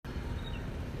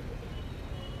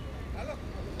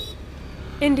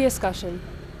Indiascussion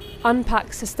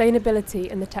unpacks sustainability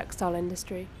in the textile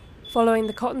industry, following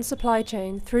the cotton supply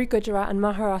chain through Gujarat and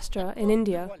Maharashtra in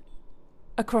India,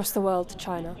 across the world to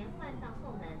China.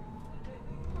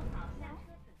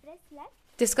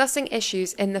 Discussing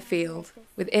issues in the field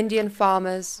with Indian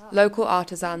farmers, local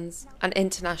artisans and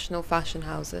international fashion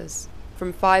houses,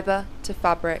 from fibre to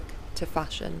fabric to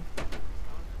fashion.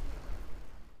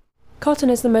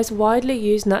 Cotton is the most widely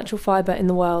used natural fibre in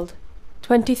the world.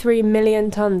 23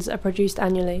 million tonnes are produced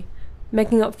annually,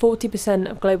 making up 40%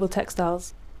 of global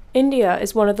textiles. India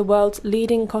is one of the world's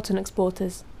leading cotton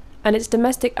exporters, and its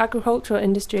domestic agricultural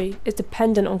industry is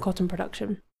dependent on cotton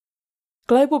production.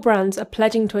 Global brands are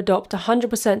pledging to adopt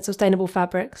 100% sustainable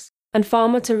fabrics, and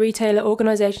farmer-to-retailer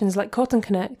organisations like Cotton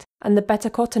Connect and the Better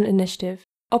Cotton Initiative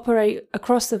operate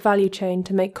across the value chain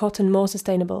to make cotton more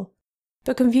sustainable.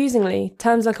 But confusingly,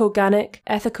 terms like organic,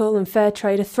 ethical and fair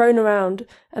trade are thrown around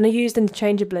and are used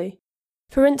interchangeably.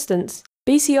 For instance,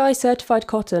 BCI certified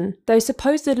cotton, though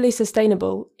supposedly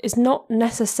sustainable, is not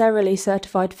necessarily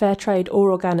certified fair trade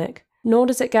or organic, nor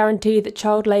does it guarantee that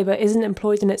child labour isn't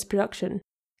employed in its production.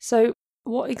 So,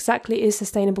 what exactly is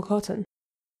sustainable cotton?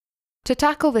 To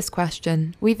tackle this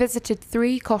question, we visited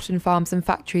 3 cotton farms and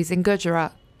factories in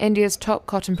Gujarat, India's top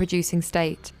cotton producing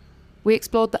state. We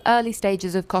explored the early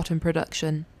stages of cotton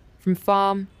production, from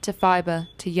farm to fibre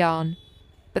to yarn.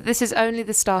 But this is only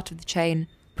the start of the chain,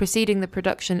 preceding the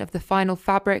production of the final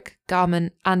fabric,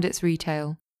 garment and its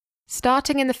retail.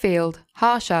 Starting in the field,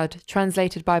 Harshad,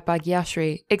 translated by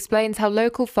Bhagyashri, explains how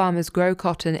local farmers grow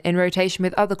cotton in rotation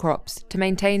with other crops to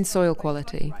maintain soil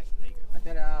quality.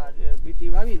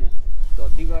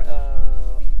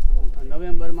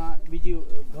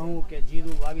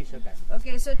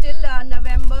 Okay, so till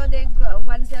November,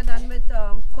 once they are done with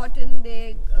cotton,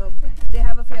 they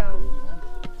have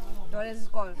what is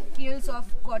it called? Fields of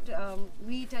cotton,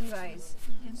 wheat and rice.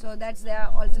 So that's their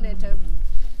alternative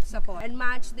support. And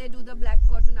March they do the black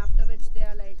cotton, after which they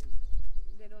are like,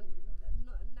 none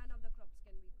of the crops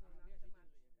can be grown after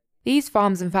March. These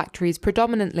farms and factories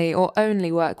predominantly or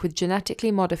only work with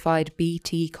genetically modified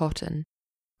BT cotton.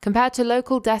 Compared to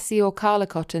local Desi or Kala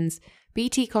cottons,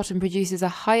 BT cotton produces a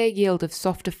higher yield of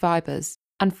softer fibres,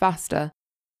 and faster.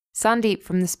 Sandeep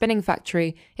from the spinning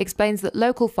factory explains that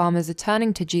local farmers are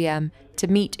turning to GM to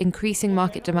meet increasing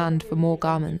market demand for more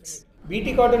garments.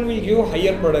 BT cotton will give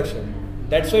higher production.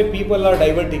 That's why people are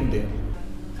diverting there.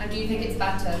 And do you think it's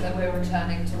better that we're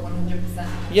returning to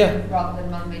 100% rather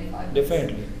than man-made fibres?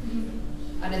 Definitely.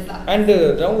 And is that? And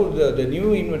now the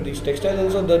new these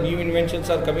textiles also, the new inventions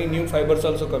are coming, new fibers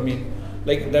also coming.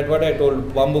 Like that what I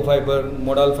told, bamboo fiber,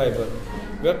 modal fiber,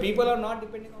 where people are not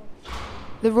depending on.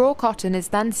 The raw cotton is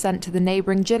then sent to the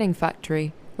neighbouring ginning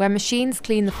factory, where machines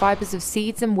clean the fibres of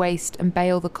seeds and waste and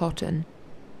bale the cotton.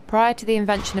 Prior to the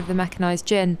invention of the mechanised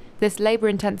gin, this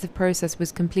labour-intensive process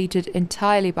was completed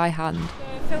entirely by hand.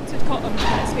 The filtered cotton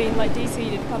that's been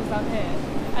de-seeded comes down here,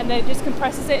 and then it just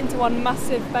compresses it into one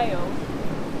massive bale.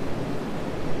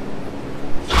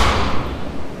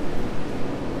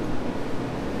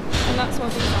 And that's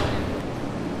what comes out here.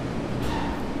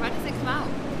 Where does it come out?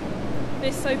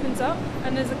 This opens up,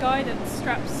 and there's a guy that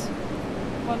straps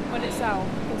when it's out.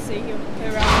 You can see he'll go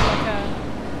around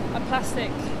like a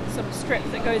plastic sort of strip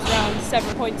that goes around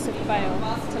several points of the bale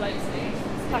to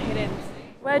pack it in.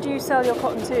 Where do you sell your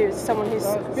cotton to? Is someone who's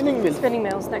spinning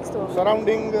mills next door?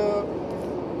 Surrounding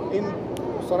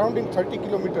 30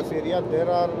 kilometers area, there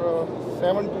are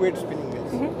 7 to 8 spinning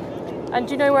mills. Mm-hmm. And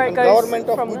do you know where it goes? Government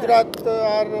of Gujarat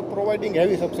are providing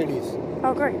heavy subsidies.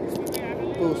 Oh, great.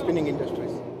 To spinning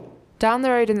industries. Down the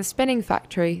road in the spinning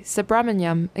factory,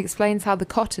 Subramanyam explains how the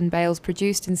cotton bales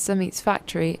produced in Sumit's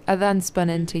factory are then spun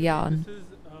into yarn.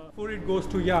 Before it goes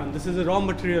to yarn, this is a raw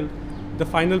material, the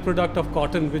final product of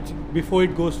cotton, which before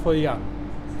it goes for yarn.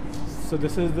 So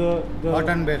this is the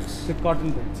cotton bales. The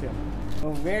cotton bales, yeah.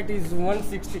 Weight is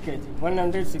 160 kg,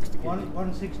 160 kg.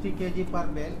 160 kg per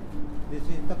bale. This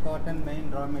is the cotton main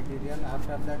raw material.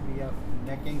 After that we are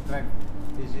making thread.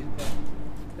 This is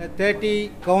the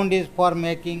 30 count is for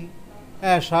making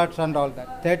shirts and all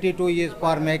that. 32 is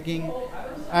for making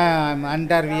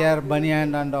underwear,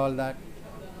 banyan and all that,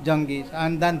 jungis.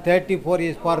 And then 34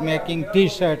 is for making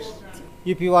t-shirts.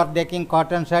 If you are taking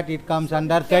cotton shirt, it comes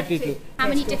under 32. How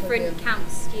many different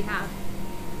counts do you have?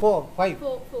 4, 5.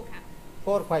 4 counts.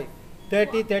 4, 5.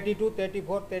 30, 32,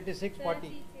 34, 36,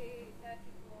 40.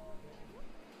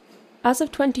 As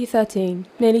of 2013,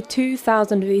 nearly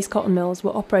 2,000 of these cotton mills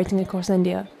were operating across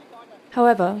India.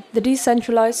 However, the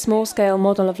decentralised small-scale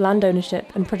model of land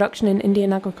ownership and production in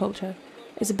Indian agriculture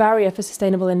is a barrier for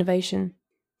sustainable innovation.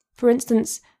 For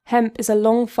instance, hemp is a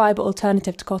long fibre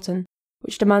alternative to cotton,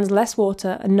 which demands less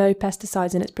water and no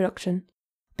pesticides in its production.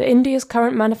 But India's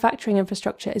current manufacturing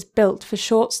infrastructure is built for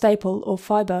short staple or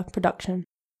fibre production.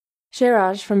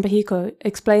 Shiraj from Bahiko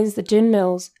explains that gin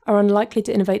mills are unlikely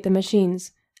to innovate their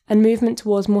machines, and movement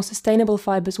towards more sustainable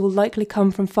fibres will likely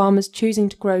come from farmers choosing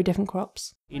to grow different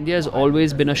crops. India has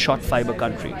always been a short fibre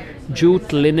country.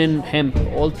 Jute, linen, hemp,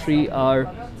 all three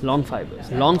are long fibres.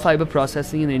 Long fibre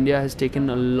processing in India has taken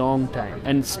a long time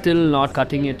and still not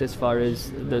cutting it as far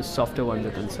as the softer ones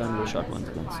are concerned, the short ones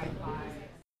are concerned.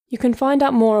 You can find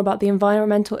out more about the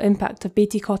environmental impact of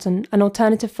BT cotton and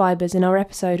alternative fibres in our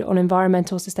episode on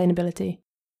environmental sustainability.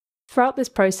 Throughout this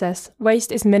process,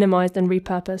 waste is minimised and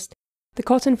repurposed. The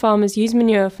cotton farmers use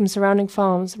manure from surrounding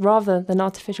farms rather than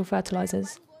artificial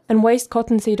fertilisers, and waste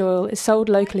cottonseed oil is sold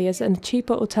locally as a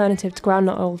cheaper alternative to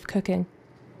groundnut oil for cooking.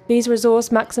 These resource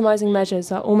maximising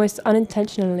measures are almost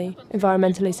unintentionally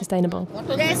environmentally sustainable.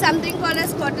 There is something called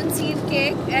as cottonseed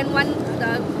cake, and one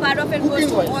part of it goes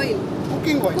to oil.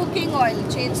 Cooking oil. Cooking oil,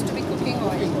 changed to be cooking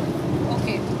oil.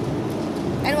 Okay.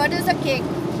 And what is the cake?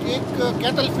 Cake,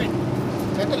 cattle feed.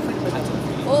 Cattle feed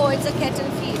method. Oh, it's a kettle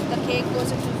feed. The cake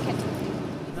goes into kettle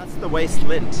feed. That's the waste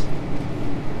lint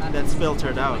that's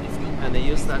filtered out, and they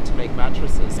use that to make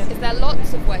mattresses. Is there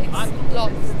lots of waste?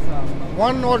 Lots.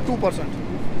 1 or 2%.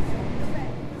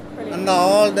 And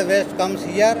all the waste comes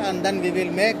here, and then we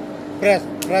will make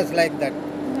press like that.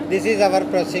 This is our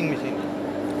pressing machine.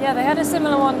 Yeah, they had a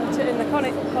similar one in the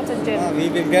cotton gin. We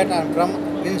will get from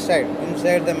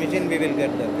inside the machine we will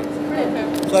get the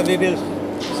waste. So we will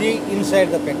see inside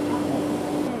the factory.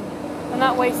 And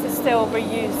that waste is still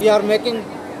reused. We are making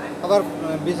our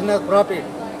business profit.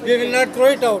 We will not throw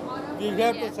it out. We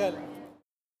have to sell.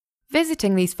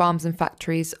 Visiting these farms and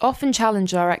factories often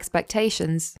challenged our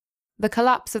expectations. The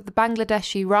collapse of the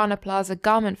Bangladeshi Rana Plaza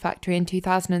garment factory in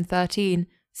 2013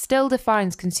 still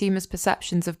defines consumers'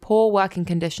 perceptions of poor working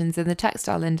conditions in the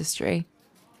textile industry.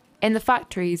 In the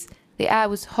factories, the air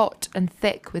was hot and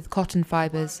thick with cotton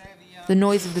fibres, the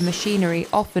noise of the machinery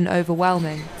often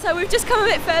overwhelming. So we've just come a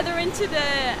bit further into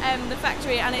the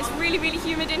factory, and it's really, really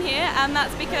humid in here, and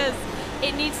that's because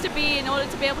it needs to be in order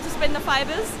to be able to spin the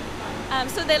fibres.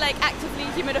 So they're like actively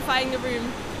humidifying the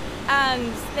room,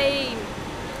 and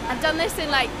I've done this in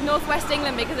like northwest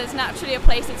England because it's naturally a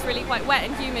place that's really quite wet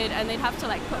and humid, and they'd have to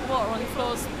like put water on the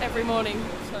floors every morning.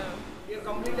 So.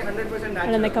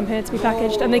 And then they come here to be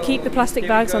packaged, and they keep the plastic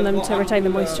bags on them to retain the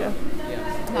moisture.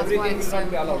 That's why it's so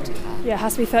hot. Yeah, it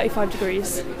has to be 35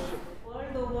 degrees.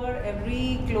 World over,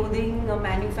 every clothing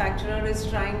manufacturer is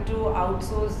trying to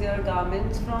outsource their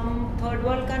garments from third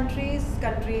world countries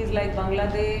like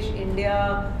Bangladesh,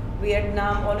 India,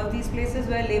 Vietnam, all of these places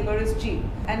where labor is cheap.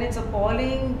 And it's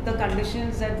appalling the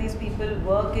conditions that these people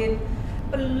work in.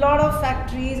 A lot of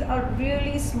factories are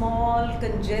really small,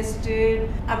 congested.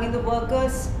 I mean, the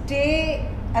workers stay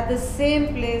at the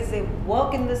same place, they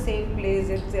work in the same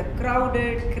place, they're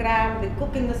crowded, cramped, they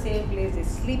cook in the same place, they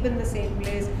sleep in the same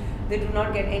place. They do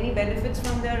not get any benefits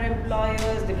from their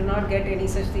employers, they do not get any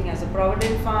such thing as a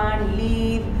provident fund,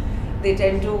 leave. They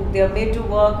are made to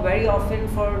work very often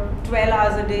for 12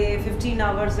 hours a day, 15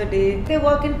 hours a day. They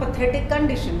work in pathetic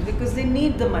conditions because they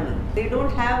need the money. They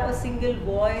don't have a single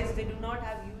voice, they do not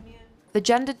have unions. The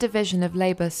gendered division of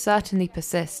labour certainly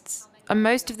persists, and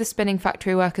most of the spinning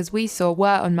factory workers we saw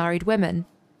were unmarried women.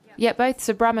 Yet both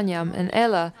Subramanyam and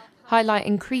Illa highlight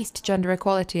increased gender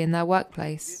equality in their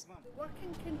workplace. The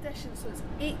working conditions, so it's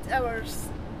 8 hours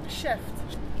shift.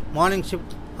 Morning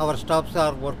shift, our staffs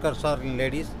are workers are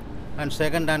ladies, and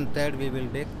second and third we will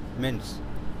take men's.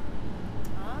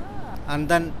 And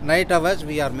then night hours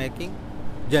we are making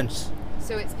gents.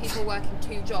 So it's people working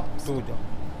 2 jobs? 2 jobs.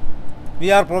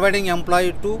 We are providing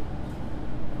employee to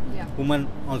women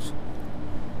also.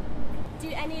 Do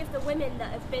any of the women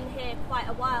that have been here quite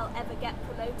a while ever get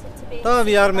promoted to be? So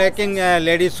we are making a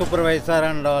lady supervisor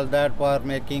and all that for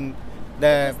making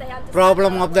the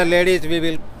problem of the ladies. We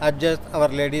will adjust our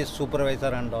ladies supervisor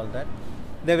and all that.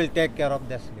 They will take care of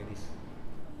this ladies.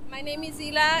 My name is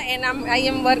Ila, and I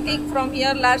am working from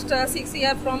here last 6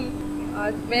 years from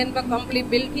when the company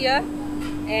built here.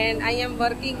 And I am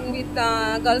working with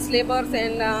girls laborers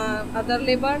and other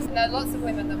laborers. There are lots of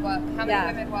women that work. How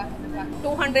many women work in the factory?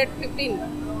 215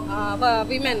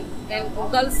 women and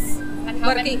girls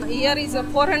working. Here is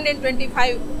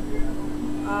 425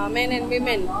 men and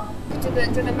women. Do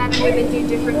the men and women do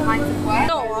different kinds of work?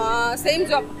 No, same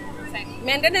job.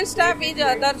 Maintenance staff is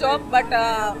other job, but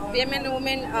women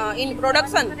in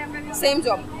production, same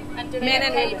job. And do men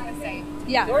and women women.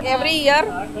 Yeah, every year,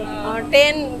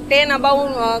 10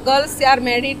 above girls they are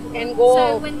married and go.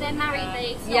 So when they're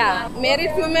married, they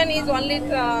married women is only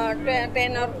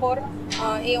 10 or 4,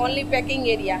 only packing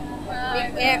area.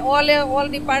 All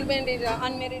department is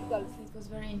unmarried girls. It was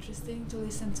very interesting to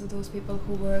listen to those people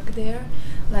who work there.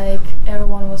 Like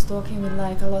everyone was talking with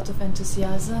like a lot of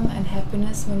enthusiasm and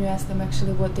happiness when you ask them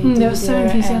actually what they do. They were so there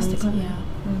enthusiastic. and,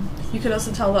 You could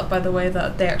also tell that by the way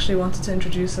that they actually wanted to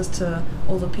introduce us to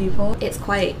all the people. It's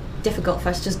quite difficult for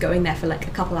us just going there for like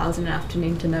a couple hours in an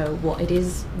afternoon to know what it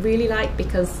is really like,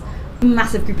 because a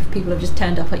massive group of people have just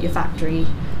turned up at your factory,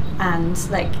 and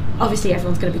like obviously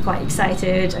everyone's going to be quite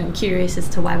excited and curious as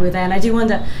to why we're there. And I do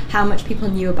wonder how much people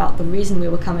knew about the reason we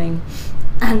were coming,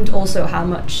 and also how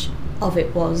much of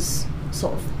it was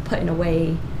sort of put in a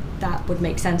way that would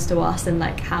make sense to us, and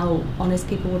like how honest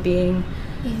people were being.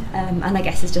 And I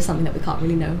guess it's just something that we can't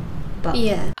really know. But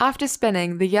After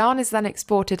spinning, the yarn is then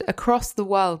exported across the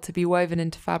world to be woven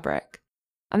into fabric.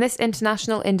 And this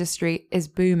international industry is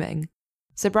booming.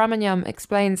 Subramanyam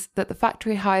explains that the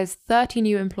factory hires 30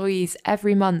 new employees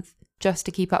every month just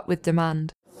to keep up with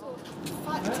demand. The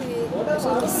factory is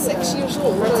only 6 years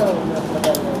old.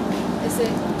 Is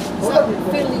that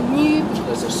fairly new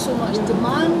because there's so much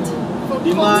demand?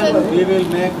 Demand, we will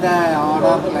make the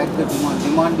order like the demand.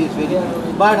 Demand is very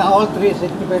big. But all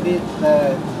 365 days,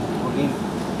 again,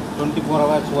 24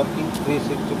 hours working,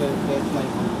 365 days my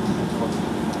company.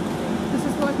 This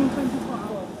is working 24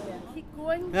 hours. Keep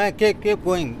going? Keep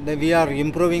going. We are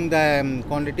improving the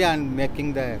quantity and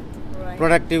making the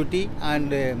productivity and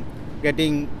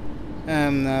getting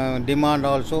demand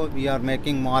also. We are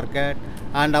making market,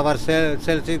 and our sales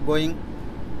is going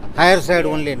higher side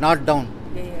only, not down.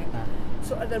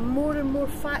 So are there more and more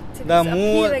factories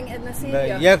appearing in this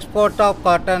area? The export of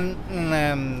cotton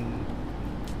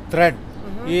thread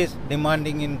is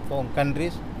demanding in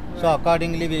countries. So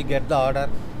accordingly we get the order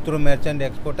through merchant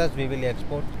exporters. We will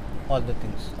export all the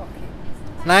things.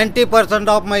 90%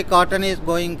 of my cotton is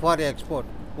going for export.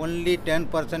 Only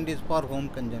 10% is for home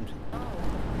consumption.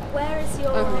 Where is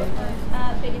your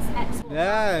biggest export?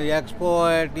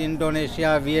 Export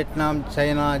Indonesia, Vietnam,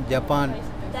 China, Japan.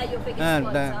 They're your biggest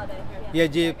ones, are they?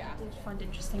 Egypt. What I did find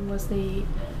interesting was the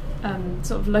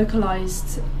sort of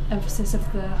localised emphasis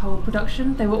of the whole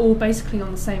production. They were all basically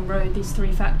on the same road, these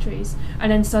 3 factories,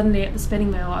 and then suddenly at the spinning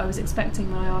mill I was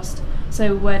expecting, when I asked,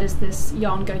 so where does this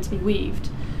yarn go to be weaved?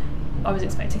 I was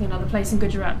expecting another place in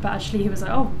Gujarat, but actually he was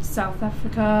like, oh, South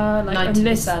Africa, like,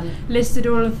 and listed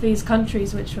all of these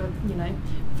countries which were,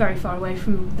 very far away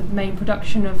from the main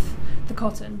production of the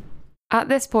cotton. At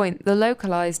this point, the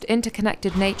localised,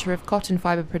 interconnected nature of cotton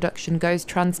fibre production goes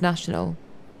transnational.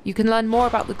 You can learn more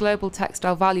about the global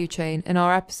textile value chain in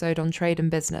our episode on trade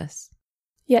and business.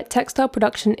 Yet textile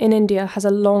production in India has a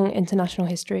long international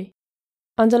history.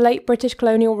 Under late British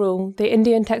colonial rule, the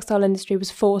Indian textile industry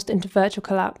was forced into virtual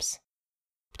collapse.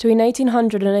 Between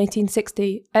 1800 and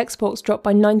 1860, exports dropped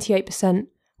by 98%,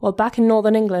 while back in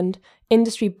northern England,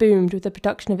 industry boomed with the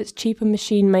production of its cheaper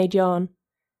machine-made yarn.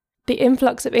 The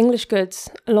influx of English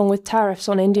goods, along with tariffs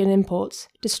on Indian imports,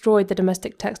 destroyed the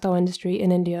domestic textile industry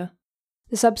in India.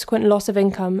 The subsequent loss of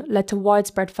income led to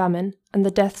widespread famine and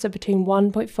the deaths of between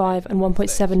 1.5 and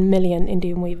 1.7 million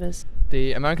Indian weavers.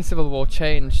 The American Civil War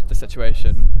changed the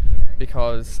situation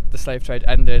because the slave trade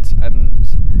ended and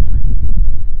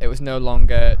it was no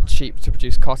longer cheap to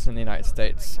produce cotton in the United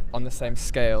States on the same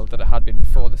scale that it had been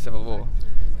before the Civil War.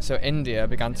 So India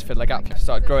began to fill the gap,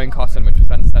 started growing cotton, which was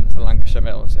then sent to Lancashire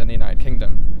mills in the United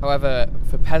Kingdom. However,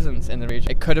 for peasants in the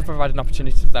region, it could have provided an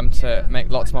opportunity for them to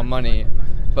make lots more money,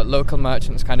 but local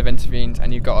merchants kind of intervened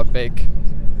and you got a big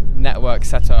network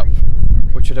set up,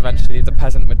 which would eventually leave the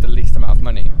peasant with the least amount of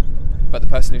money. But the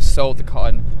person who sold the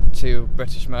cotton to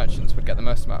British merchants would get the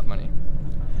most amount of money.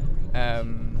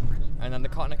 And then the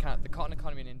cotton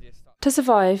economy in India started. To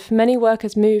survive, many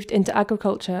workers moved into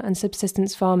agriculture and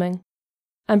subsistence farming.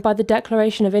 And by the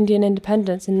Declaration of Indian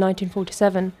Independence in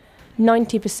 1947,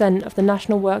 90% of the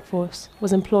national workforce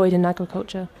was employed in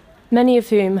agriculture, many of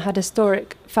whom had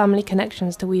historic family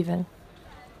connections to weaving.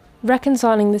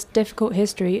 Reconciling this difficult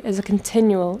history is a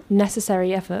continual,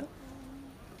 necessary effort.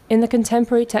 In the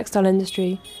contemporary textile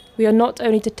industry, we are not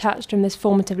only detached from this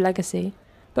formative legacy,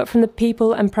 but from the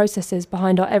people and processes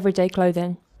behind our everyday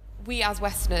clothing. We as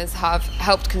Westerners have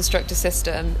helped construct a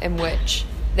system in which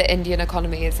the Indian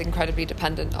economy is incredibly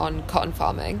dependent on cotton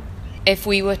farming. If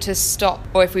we were to stop,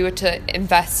 or if we were to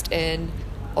invest in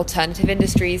alternative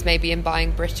industries, maybe in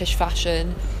buying British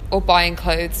fashion or buying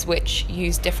clothes which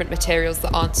use different materials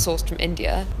that aren't sourced from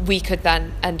India, we could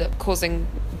then end up causing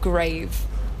grave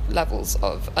levels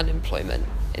of unemployment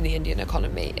in the Indian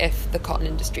economy if the cotton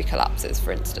industry collapses,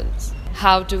 for instance.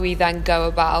 How do we then go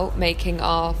about making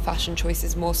our fashion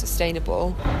choices more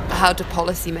sustainable? How do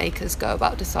policymakers go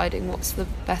about deciding what's the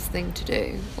best thing to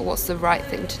do, or what's the right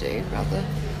thing to do, rather?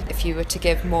 If you were to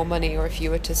give more money or if you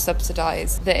were to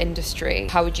subsidise the industry,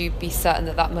 how would you be certain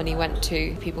that that money went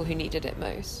to people who needed it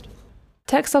most?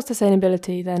 Textile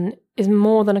sustainability, then, is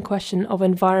more than a question of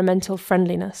environmental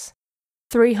friendliness.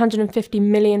 350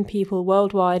 million people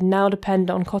worldwide now depend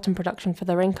on cotton production for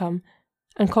their income,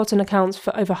 and cotton accounts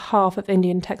for over half of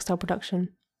Indian textile production.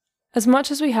 As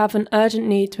much as we have an urgent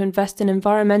need to invest in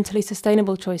environmentally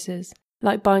sustainable choices,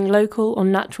 like buying local or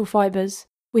natural fibres,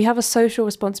 we have a social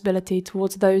responsibility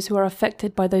towards those who are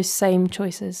affected by those same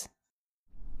choices.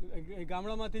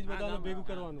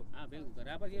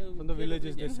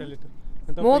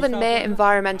 More than mere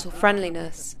environmental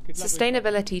friendliness,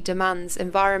 sustainability demands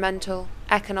environmental,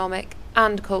 economic,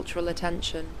 and cultural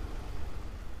attention.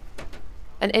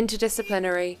 An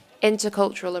interdisciplinary,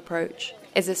 intercultural approach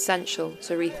is essential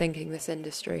to rethinking this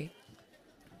industry.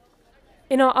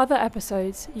 In our other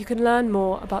episodes, you can learn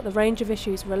more about the range of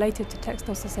issues related to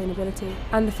textile sustainability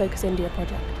and the Focus India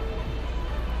project.